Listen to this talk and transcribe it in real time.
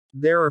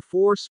There are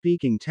 4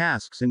 speaking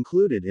tasks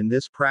included in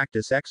this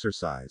practice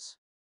exercise.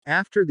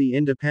 After the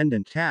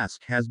independent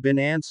task has been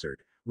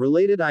answered,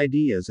 related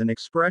ideas and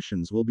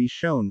expressions will be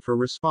shown for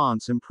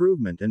response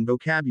improvement and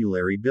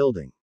vocabulary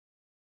building.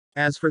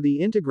 As for the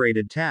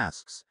integrated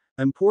tasks,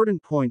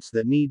 important points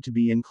that need to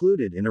be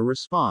included in a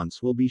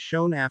response will be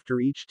shown after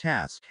each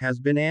task has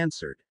been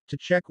answered, to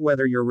check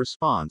whether your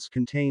response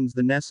contains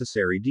the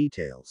necessary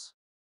details.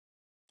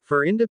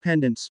 For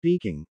independent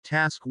speaking,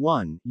 Task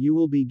 1, you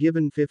will be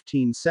given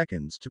 15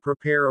 seconds to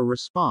prepare a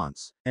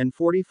response, and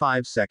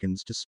 45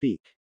 seconds to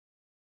speak.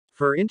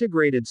 For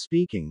integrated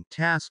speaking,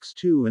 Tasks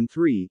 2 and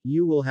 3,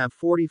 you will have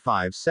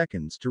 45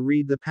 seconds to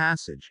read the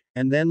passage,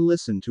 and then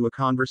listen to a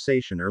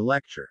conversation or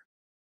lecture.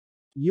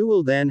 You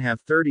will then have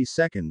 30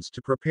 seconds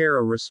to prepare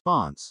a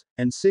response,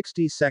 and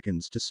 60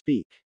 seconds to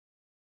speak.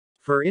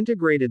 For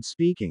integrated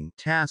speaking,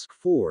 Task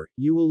 4,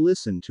 you will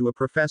listen to a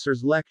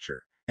professor's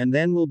lecture, and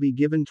then will be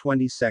given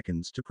 20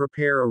 seconds to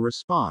prepare a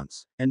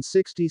response, and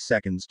 60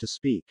 seconds to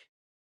speak.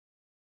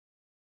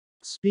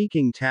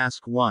 Speaking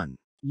Task 1.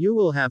 You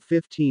will have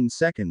 15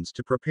 seconds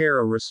to prepare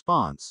a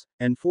response,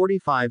 and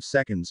 45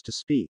 seconds to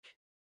speak.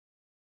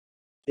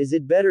 Is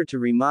it better to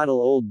remodel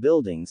old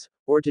buildings,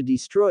 or to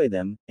destroy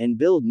them, and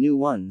build new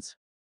ones?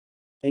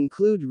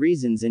 Include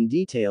reasons and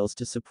details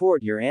to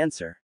support your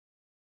answer.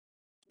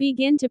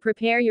 Begin to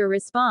prepare your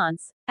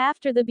response,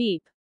 after the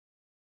beep.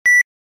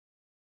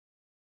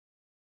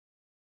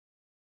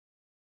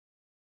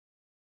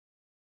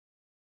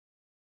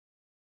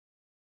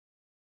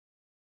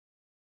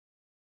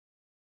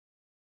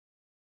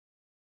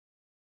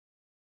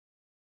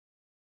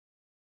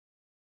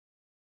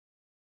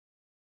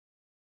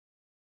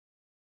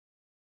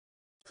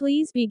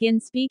 Please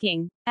begin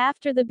speaking,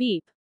 after the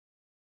beep.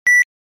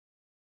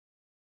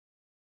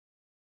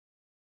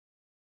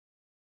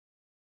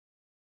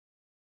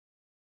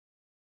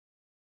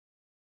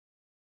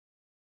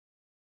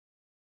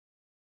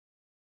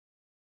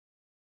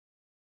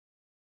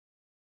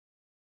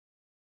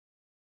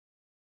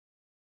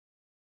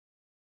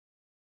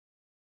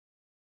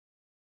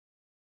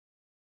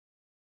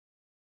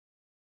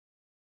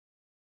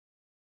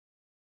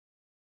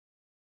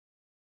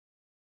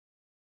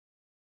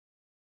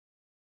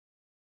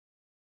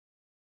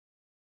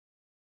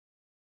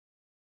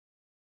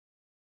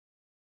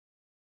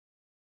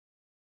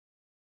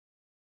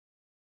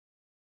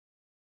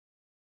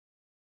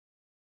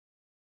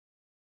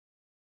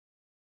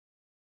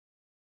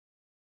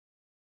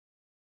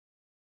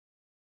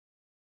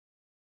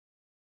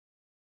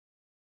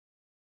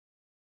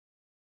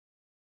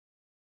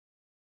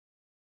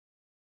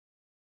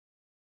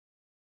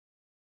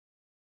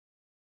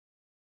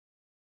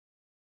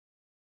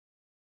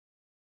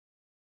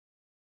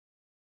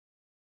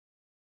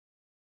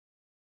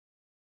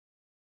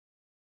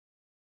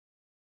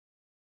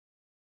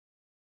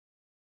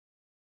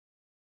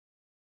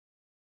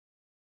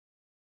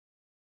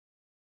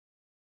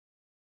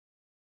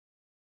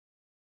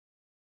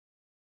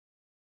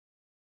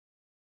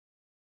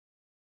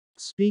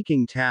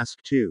 Speaking Task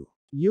 2.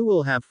 You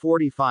will have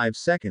 45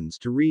 seconds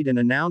to read an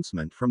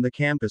announcement from the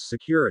campus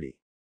security.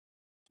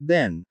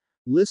 Then,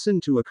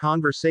 listen to a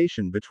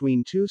conversation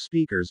between 2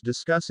 speakers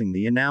discussing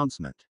the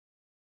announcement.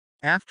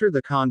 After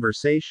the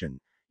conversation,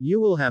 you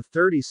will have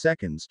 30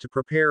 seconds to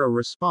prepare a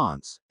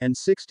response, and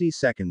 60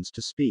 seconds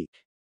to speak.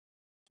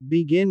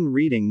 Begin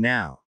reading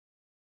now.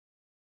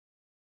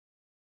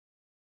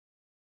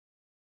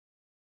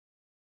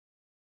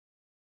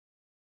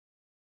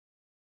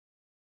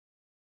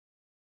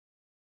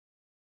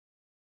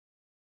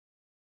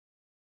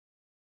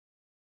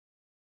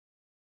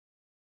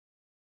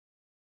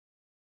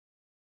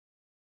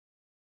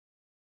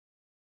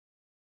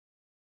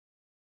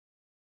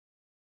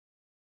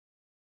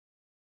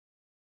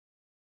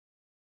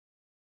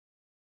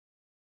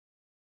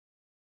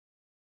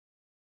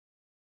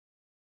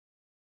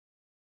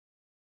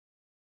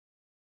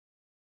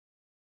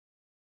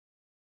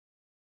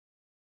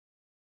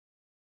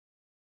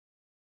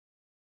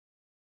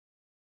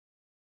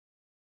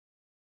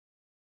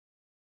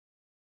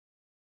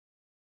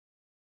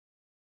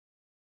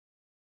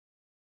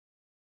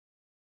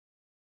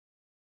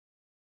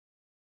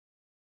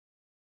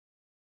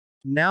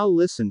 Now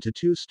listen to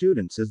 2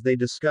 students as they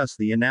discuss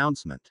the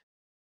announcement.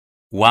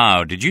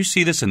 Wow, did you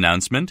see this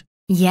announcement?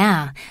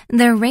 Yeah,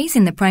 they're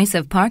raising the price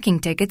of parking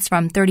tickets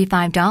from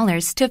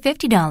 $35 to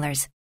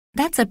 $50.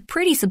 That's a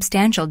pretty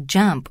substantial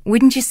jump,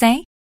 wouldn't you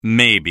say?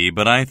 Maybe,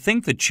 but I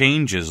think the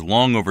change is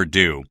long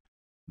overdue.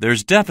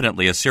 There's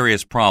definitely a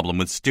serious problem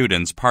with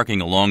students parking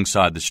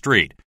alongside the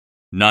street,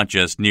 not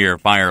just near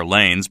fire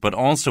lanes, but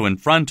also in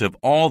front of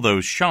all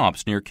those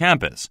shops near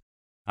campus.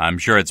 I'm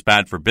sure it's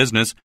bad for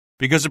business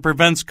because it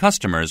prevents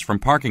customers from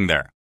parking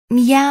there.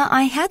 Yeah,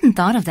 I hadn't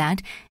thought of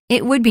that.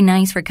 It would be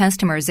nice for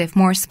customers if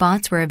more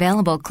spots were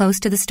available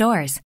close to the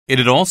stores.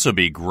 It'd also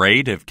be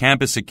great if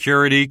campus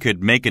security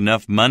could make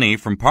enough money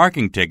from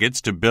parking tickets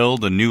to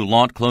build a new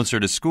lot closer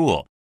to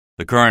school.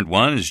 The current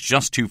one is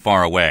just too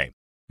far away.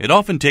 It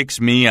often takes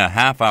me a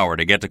half hour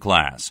to get to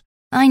class.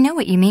 I know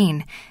what you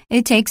mean.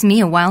 It takes me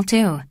a while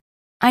too.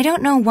 I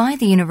don't know why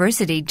the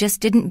university just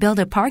didn't build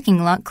a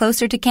parking lot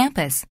closer to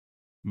campus.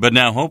 But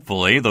now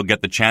hopefully they'll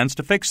get the chance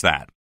to fix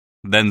that.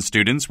 Then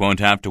students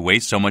won't have to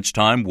waste so much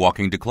time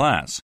walking to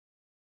class.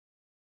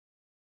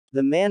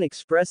 The man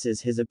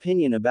expresses his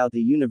opinion about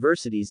the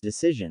university's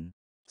decision.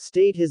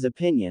 State his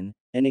opinion,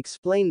 and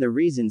explain the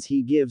reasons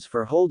he gives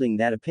for holding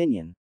that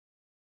opinion.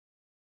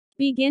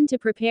 Begin to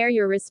prepare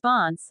your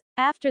response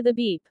after the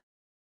beep.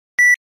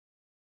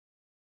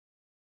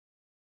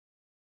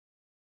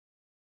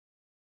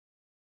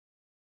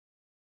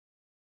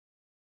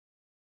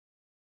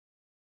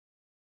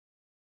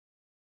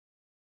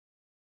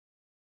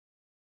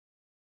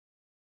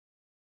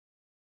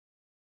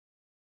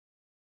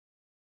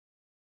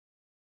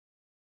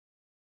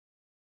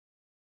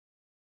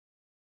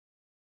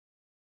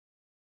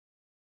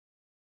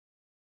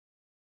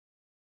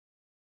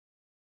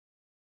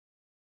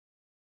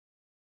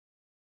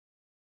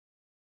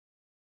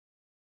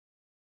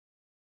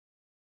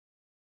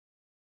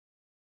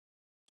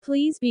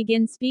 Please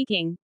begin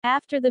speaking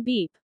after the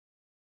beep.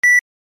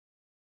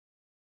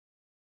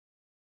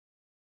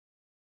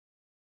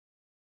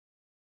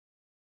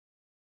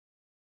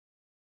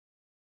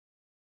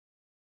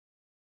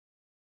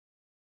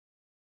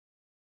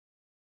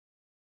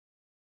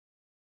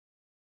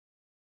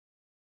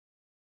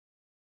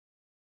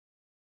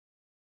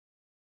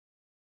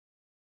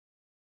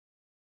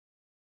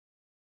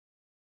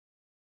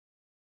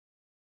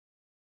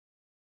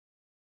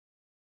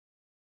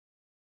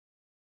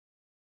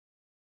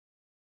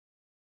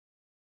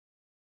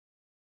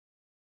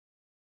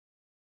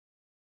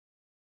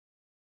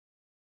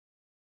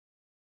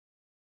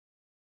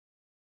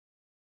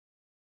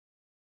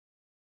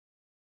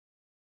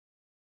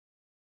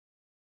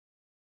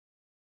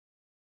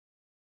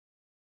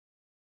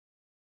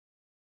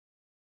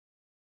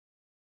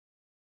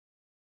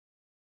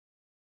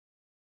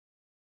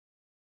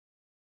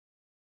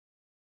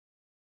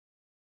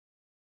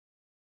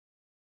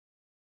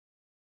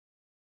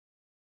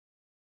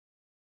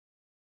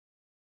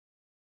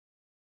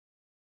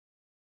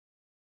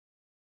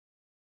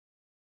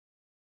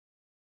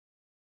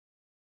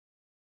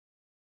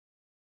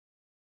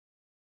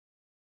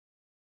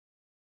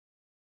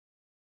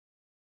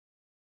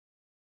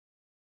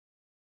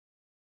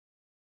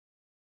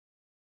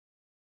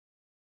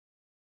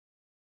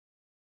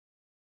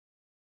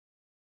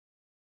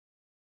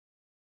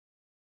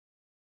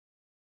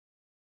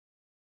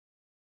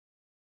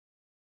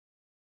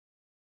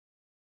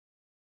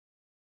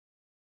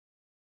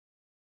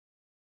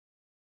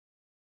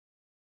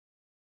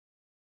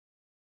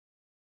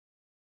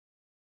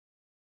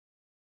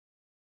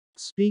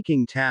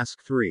 Speaking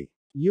Task 3.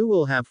 You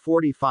will have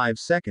 45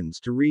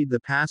 seconds to read the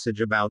passage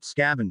about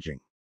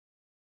scavenging.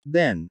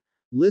 Then,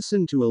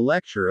 listen to a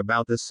lecture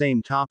about the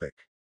same topic.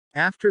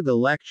 After the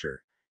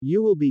lecture,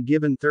 you will be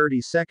given 30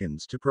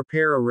 seconds to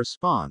prepare a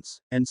response,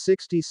 and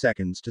 60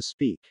 seconds to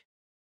speak.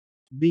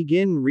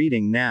 Begin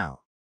reading now.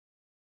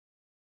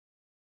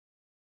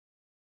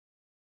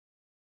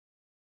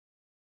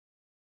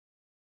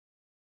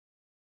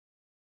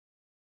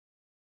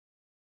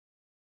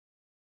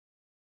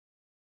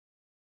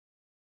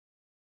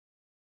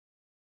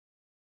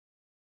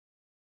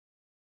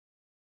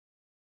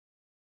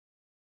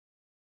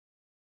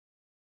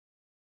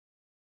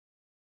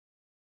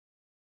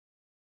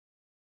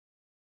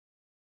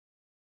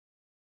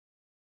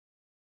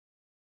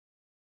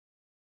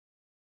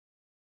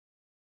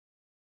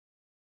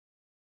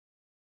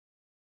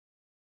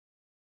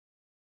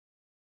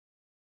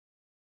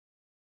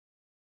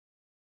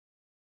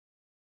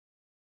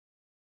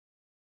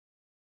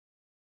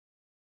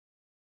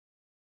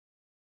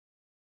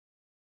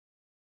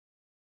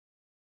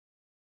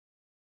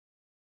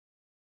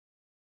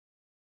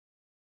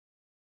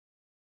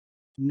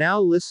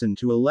 Now listen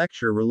to a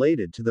lecture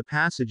related to the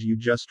passage you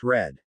just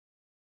read.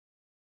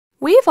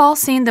 We've all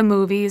seen the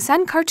movies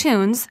and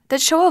cartoons that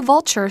show a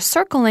vulture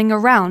circling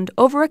around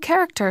over a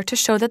character to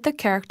show that the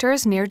character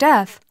is near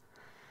death.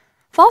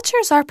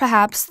 Vultures are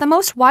perhaps the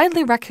most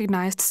widely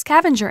recognized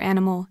scavenger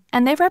animal,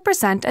 and they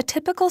represent a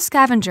typical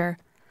scavenger.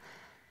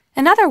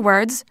 In other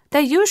words,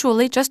 they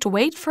usually just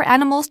wait for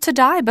animals to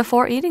die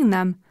before eating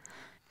them.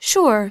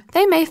 Sure,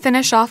 they may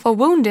finish off a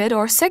wounded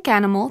or sick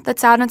animal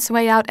that's on its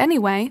way out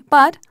anyway,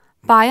 but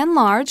by and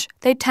large,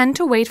 they tend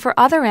to wait for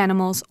other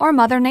animals or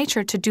Mother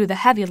Nature to do the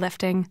heavy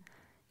lifting.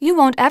 You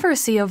won't ever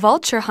see a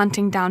vulture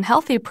hunting down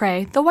healthy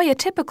prey the way a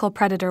typical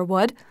predator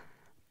would.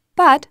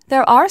 But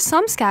there are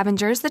some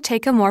scavengers that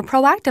take a more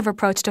proactive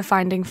approach to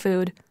finding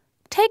food.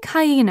 Take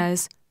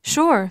hyenas.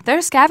 Sure,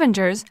 they're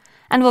scavengers,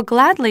 and will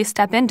gladly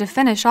step in to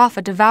finish off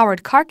a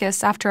devoured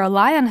carcass after a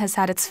lion has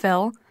had its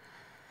fill.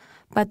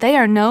 But they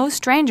are no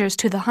strangers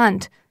to the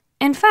hunt.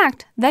 In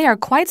fact, they are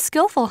quite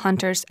skillful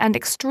hunters and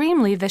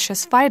extremely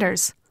vicious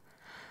fighters.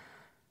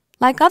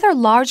 Like other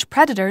large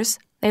predators,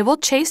 they will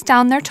chase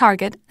down their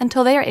target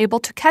until they are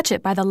able to catch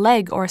it by the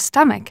leg or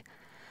stomach,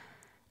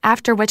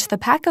 after which the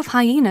pack of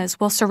hyenas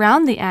will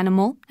surround the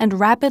animal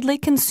and rapidly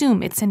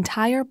consume its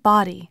entire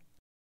body.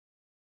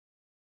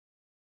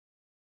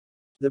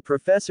 The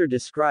professor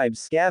describes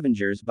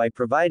scavengers by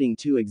providing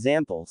two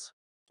examples.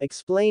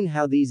 Explain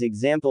how these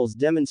examples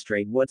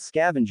demonstrate what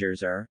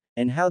scavengers are,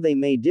 and how they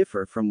may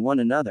differ from one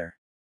another.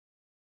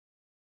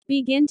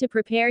 Begin to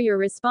prepare your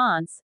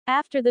response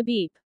after the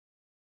beep.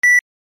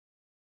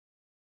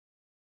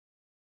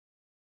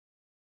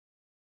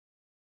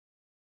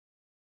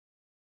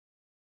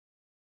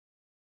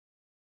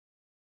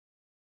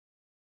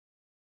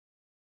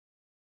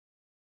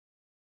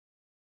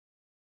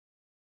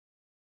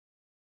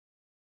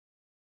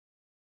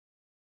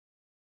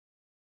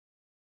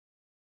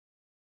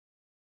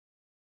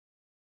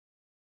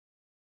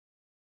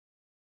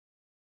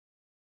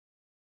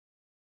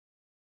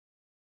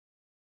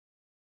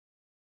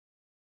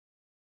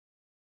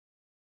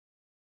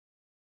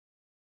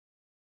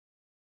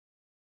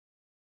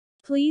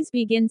 Please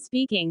begin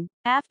speaking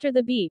after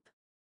the beep.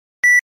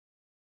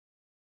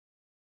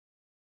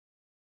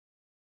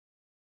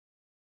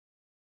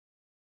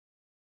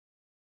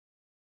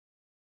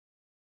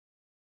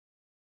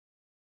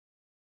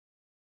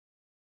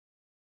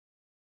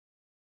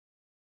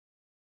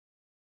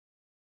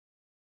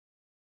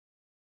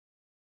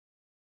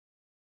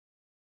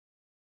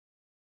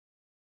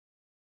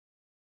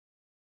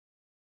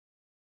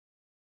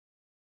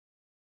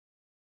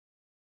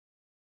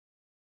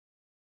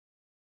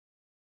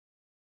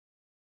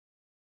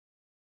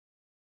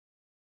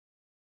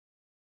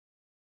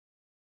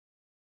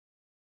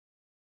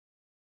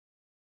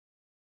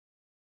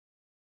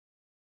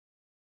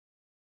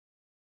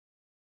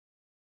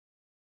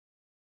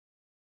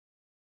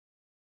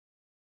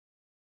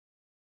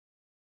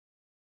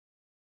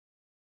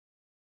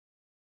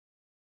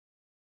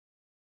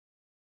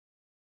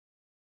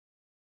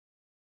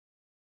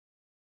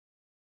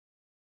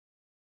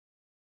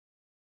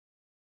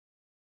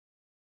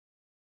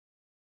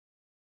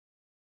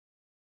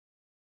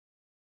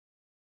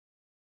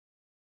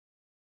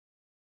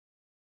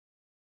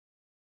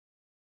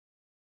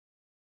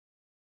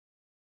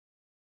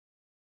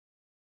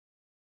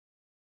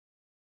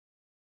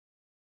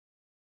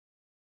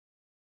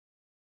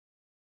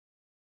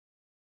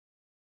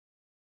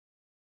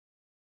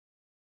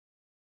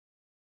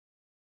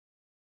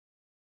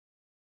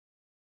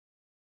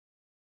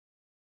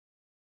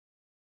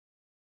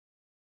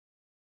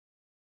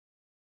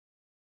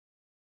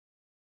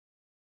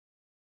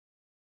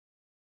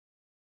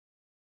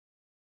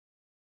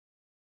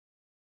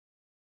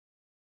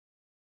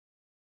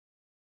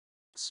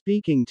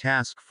 Speaking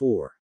Task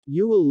 4.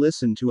 You will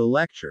listen to a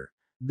lecture.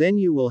 Then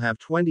you will have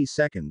 20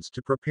 seconds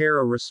to prepare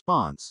a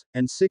response,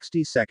 and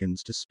 60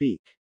 seconds to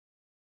speak.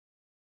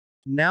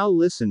 Now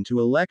listen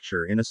to a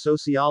lecture in a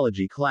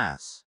sociology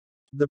class.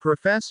 The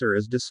professor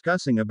is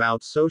discussing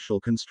about social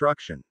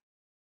construction.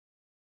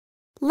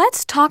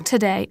 Let's talk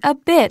today a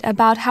bit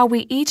about how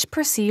we each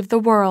perceive the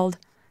world.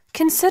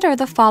 Consider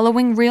the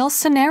following real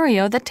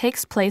scenario that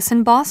takes place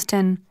in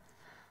Boston.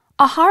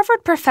 A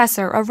Harvard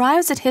professor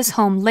arrives at his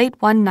home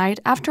late one night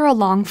after a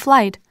long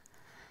flight.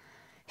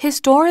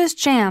 His door is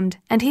jammed,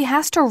 and he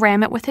has to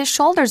ram it with his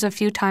shoulders a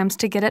few times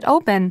to get it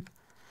open.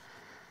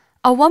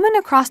 A woman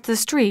across the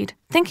street,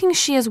 thinking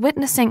she is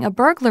witnessing a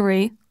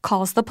burglary,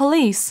 calls the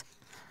police.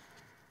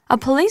 A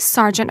police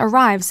sergeant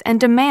arrives and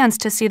demands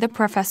to see the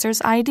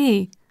professor's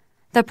ID.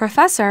 The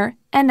professor,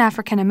 an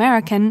African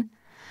American,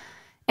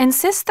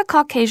 insists the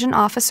Caucasian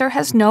officer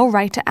has no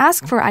right to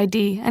ask for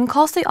ID and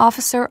calls the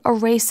officer a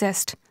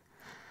racist.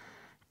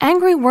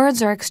 Angry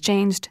words are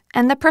exchanged,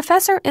 and the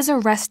professor is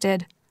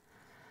arrested.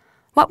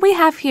 What we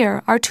have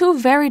here are two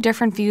very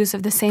different views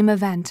of the same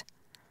event.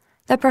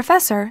 The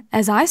professor,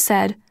 as I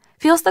said,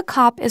 feels the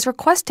cop is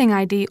requesting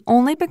ID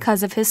only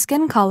because of his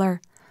skin color,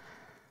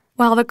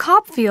 while the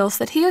cop feels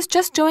that he is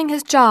just doing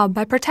his job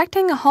by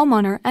protecting a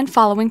homeowner and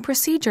following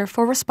procedure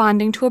for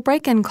responding to a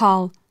break-in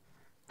call.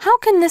 How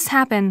can this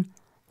happen?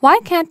 Why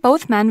can't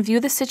both men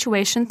view the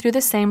situation through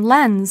the same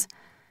lens?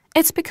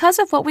 It's because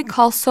of what we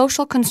call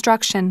social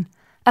construction,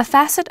 a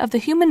facet of the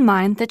human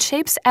mind that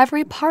shapes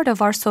every part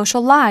of our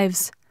social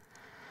lives.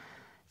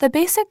 The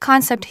basic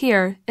concept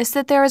here is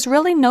that there is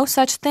really no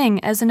such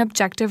thing as an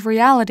objective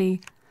reality.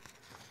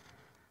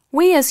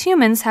 We as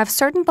humans have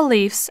certain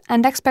beliefs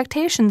and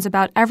expectations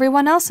about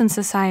everyone else in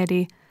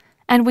society,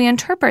 and we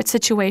interpret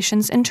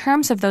situations in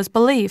terms of those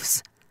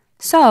beliefs.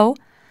 So,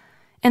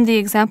 in the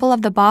example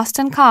of the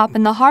Boston cop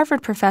and the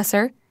Harvard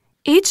professor,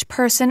 each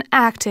person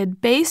acted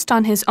based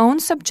on his own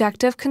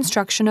subjective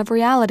construction of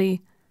reality.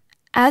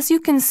 As you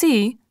can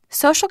see,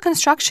 social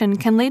construction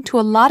can lead to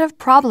a lot of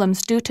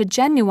problems due to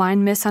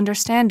genuine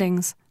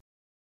misunderstandings.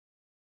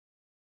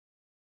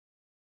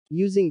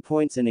 Using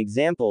points and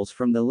examples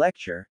from the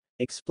lecture,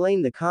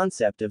 explain the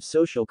concept of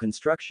social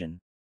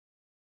construction.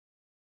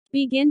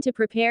 Begin to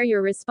prepare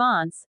your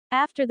response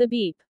after the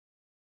beep.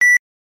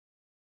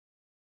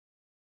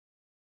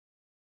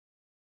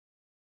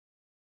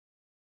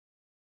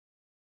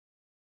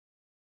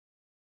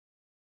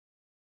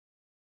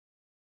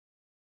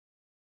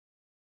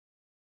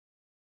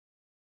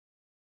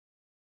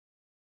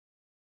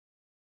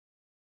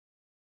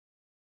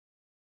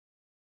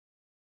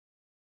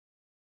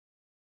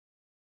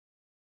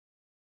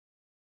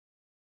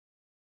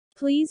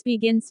 Please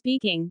begin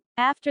speaking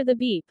after the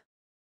beep.